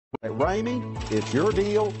At Ramey, it's your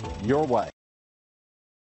deal, your way.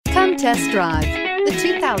 Come test drive the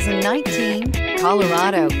 2019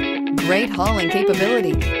 Colorado. Great hauling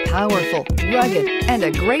capability, powerful, rugged, and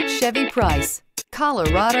a great Chevy price.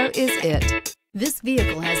 Colorado is it. This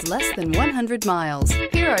vehicle has less than 100 miles.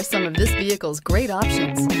 Here are some of this vehicle's great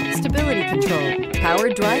options: stability control,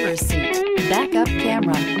 powered driver's seat, backup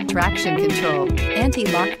camera, traction control,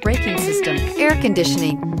 anti-lock braking system, air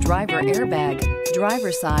conditioning, driver airbag,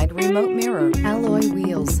 driver side remote mirror, alloy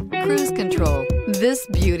wheels, cruise control. This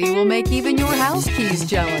beauty will make even your house keys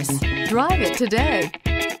jealous. Drive it today.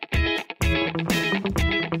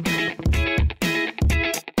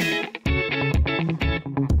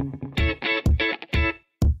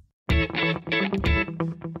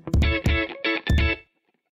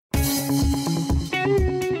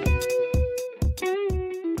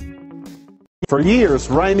 For years,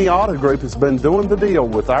 Ramey Auto Group has been doing the deal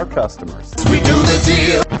with our customers. We do the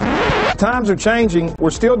deal. Times are changing. We're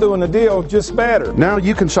still doing the deal, just better. Now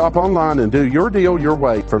you can shop online and do your deal your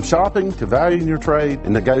way, from shopping to valuing your trade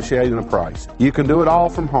and negotiating a price. You can do it all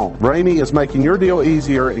from home. Ramey is making your deal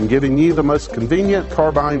easier and giving you the most convenient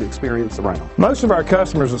car buying experience around. Most of our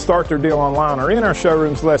customers that start their deal online are in our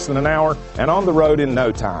showrooms less than an hour and on the road in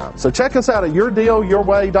no time. So check us out at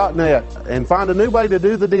yourdealyourway.net and find a new way to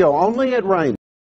do the deal only at Ramey.